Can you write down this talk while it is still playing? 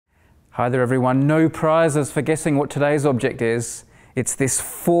Hi there everyone, no prizes for guessing what today's object is. It's this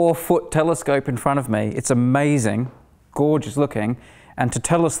 4-foot telescope in front of me. It's amazing, gorgeous looking. And to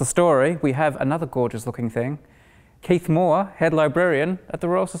tell us the story, we have another gorgeous looking thing. Keith Moore, head librarian at the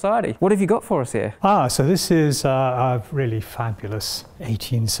Royal Society. What have you got for us here? So this is a really fabulous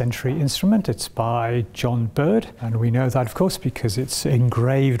 18th century instrument. It's by John Bird, and we know that of course because it's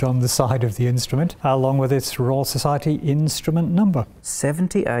engraved on the side of the instrument along with its Royal Society instrument number.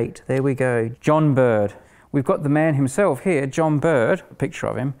 78, there we go, John Bird. We've got the man himself here, John Bird, a picture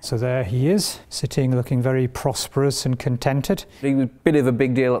of him. So there he is, sitting looking very prosperous and contented. He was a bit of a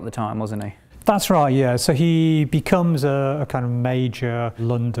big deal at the time, wasn't he? That's right, yeah. So he becomes a kind of major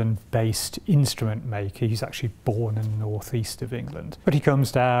London-based instrument maker. He's actually born in the northeast of England. But he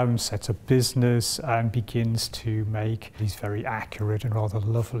comes down, sets up business and begins to make these very accurate and rather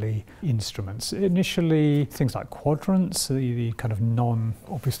lovely instruments. Initially, things like quadrants, the kind of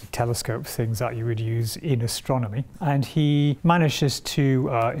non-obviously telescope things that you would use in astronomy. And he manages to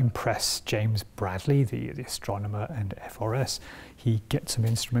impress James Bradley, the astronomer and FRS. He gets some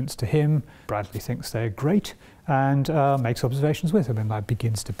instruments to him, Bradley thinks they're great, and makes observations with them, and that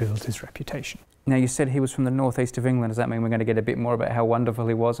begins to build his reputation. Now you said he was from the northeast of England. Does that mean we're going to get a bit more about how wonderful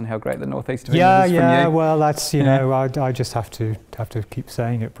he was and how great the northeast of England is from you? Yeah, well that's, you know, I just have to keep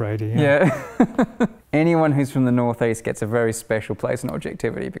saying it, Brady. Yeah. Anyone who's from the northeast gets a very special place in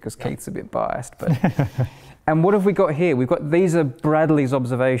Objectivity because Keith's a bit biased, but... And what have we got here? These are Bradley's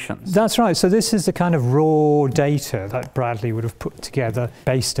observations. That's right. So this is the kind of raw data that Bradley would have put together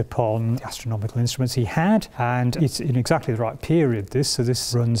based upon the astronomical instruments he had. And it's in exactly the right period, this. So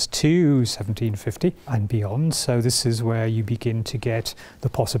this runs to 1750 and beyond. So this is where you begin to get the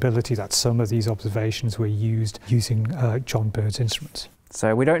possibility that some of these observations were used using John Bird's instruments.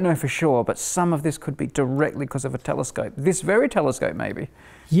 So we don't know for sure, but some of this could be directly because of a telescope. This very telescope, maybe?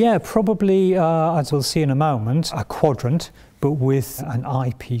 Yeah, probably, as we'll see in a moment, a quadrant, but with an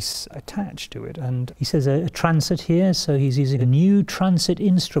eyepiece attached to it. And he says a transit here, so he's using a new transit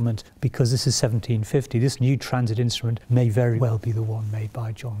instrument because this is 1750. This new transit instrument may very well be the one made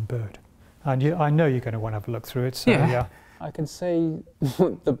by John Bird. And I know you're going to want to have a look through it, so yeah. I can see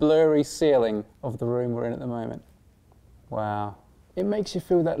the blurry ceiling of the room we're in at the moment. Wow. It makes you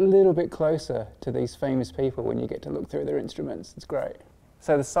feel that little bit closer to these famous people when you get to look through their instruments. It's great.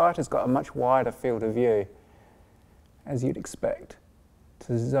 So the site has got a much wider field of view, as you'd expect,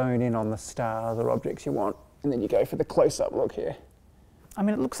 to zone in on the stars or objects you want, and then you go for the close-up look here. I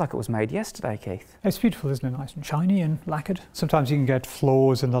mean, it looks like it was made yesterday, Keith. It's beautiful, isn't it? Nice and shiny and lacquered. Sometimes you can get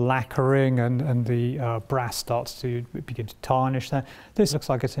flaws in the lacquering and the brass starts to begin to tarnish there. This looks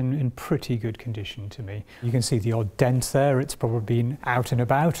like it's in pretty good condition to me. You can see the odd dent there. It's probably been out and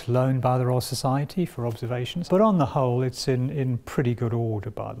about, loaned by the Royal Society for observations. But on the whole, it's in pretty good order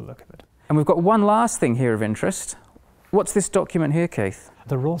by the look of it. And we've got one last thing here of interest. What's this document here, Keith?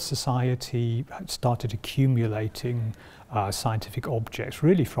 The Royal Society started accumulating scientific objects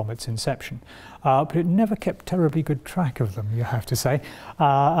really from its inception, but it never kept terribly good track of them, you have to say.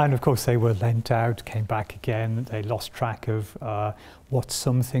 And of course they were lent out, came back again, they lost track of what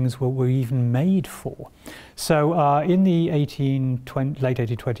some things were even made for. So in the late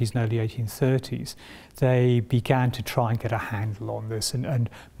 1820s and early 1830s, they began to try and get a handle on this and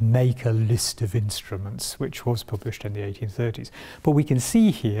make a list of instruments, which was published in the 1830s. But we can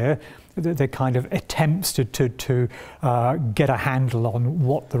see here the kind of attempts to get a handle on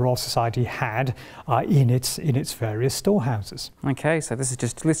what the Royal Society had in its various storehouses. Okay, so this is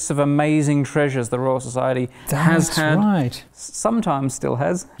just lists of amazing treasures the Royal Society has had. Right. Sometimes still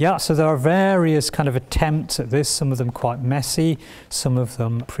has. Yeah, so there are various kind of attempts at this, some of them quite messy, some of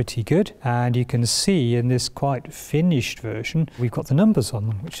them pretty good. And you can see in this quite finished version, we've got the numbers on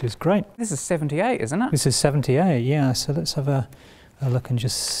them, which is great. This is 78, isn't it? This is 78, yeah. So let's have a look and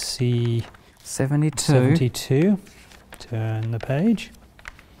just see. 72. 72. Turn the page.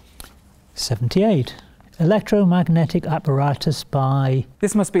 78. Electromagnetic apparatus by...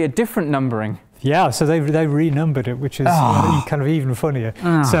 This must be a different numbering. Yeah, so they've renumbered it, which is kind of even funnier.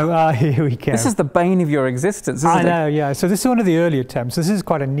 So here we go. This is the bane of your existence, isn't it? I know, yeah. So this is one of the early attempts. This is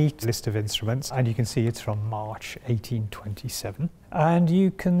quite a neat list of instruments, and you can see it's from March 1827. And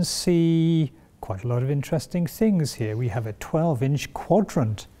you can see quite a lot of interesting things here. We have a 12-inch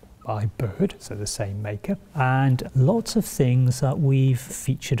quadrant by Bird, so the same maker, and lots of things that we've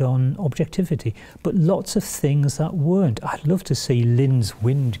featured on Objectivity, but lots of things that weren't. I'd love to see Lynn's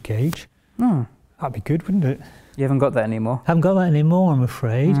wind gauge. That'd be good, wouldn't it? You haven't got that anymore? Haven't got that anymore, I'm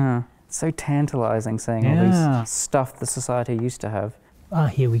afraid. It's so tantalising seeing all this stuff the Society used to have.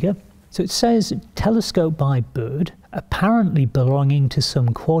 Here we go. So it says telescope by bird, apparently belonging to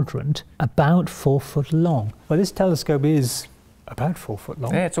some quadrant, about 4 foot long. Well, this telescope is about 4 foot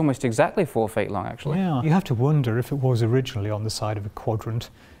long. Yeah, it's almost exactly 4 feet long, actually. Yeah, you have to wonder if it was originally on the side of a quadrant,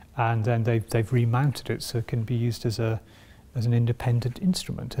 and then they've remounted it so it can be used as an independent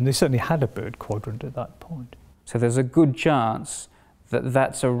instrument. And they certainly had a bird quadrant at that point. So there's a good chance that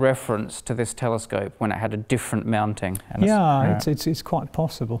that's a reference to this telescope when it had a different mounting. And it's quite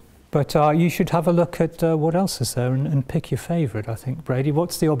possible. But you should have a look at what else is there and pick your favourite, I think. Brady,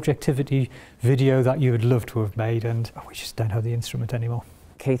 what's the Objectivity video that you would love to have made, and we just don't have the instrument anymore?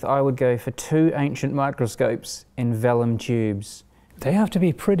 Keith, I would go for 2 ancient microscopes in vellum tubes. They have to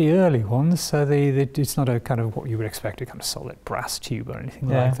be pretty early ones, so it's not a kind of what you would expect, a kind of solid brass tube or anything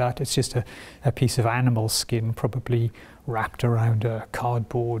like that. It's just a piece of animal skin, probably wrapped around a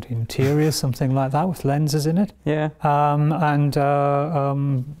cardboard interior, something like that, with lenses in it. Yeah.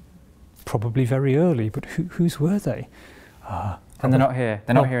 Probably very early, but whose were they? And they're not here.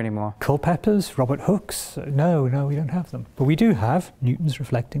 They're not here anymore. Culpepper's, Robert Hooke's? No, we don't have them. But we do have Newton's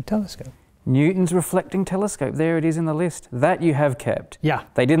reflecting telescope. Newton's reflecting telescope, there it is in the list. That you have kept. Yeah.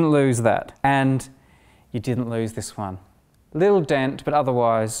 They didn't lose that. And you didn't lose this one. Little dent, but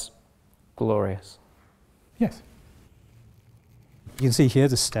otherwise glorious. Yes. You can see here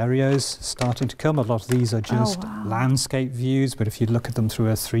the stereos starting to come. A lot of these are just landscape views, but if you look at them through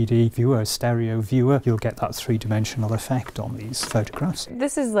a 3D viewer, a stereo viewer, you'll get that three-dimensional effect on these photographs.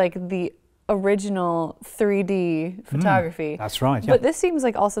 This is like the original 3D photography. That's right, yeah. But this seems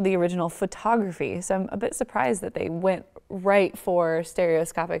like also the original photography, so I'm a bit surprised that they went right for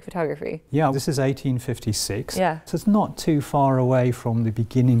stereoscopic photography. Yeah, this is 1856, yeah. So it's not too far away from the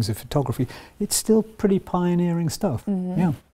beginnings of photography. It's still pretty pioneering stuff, yeah.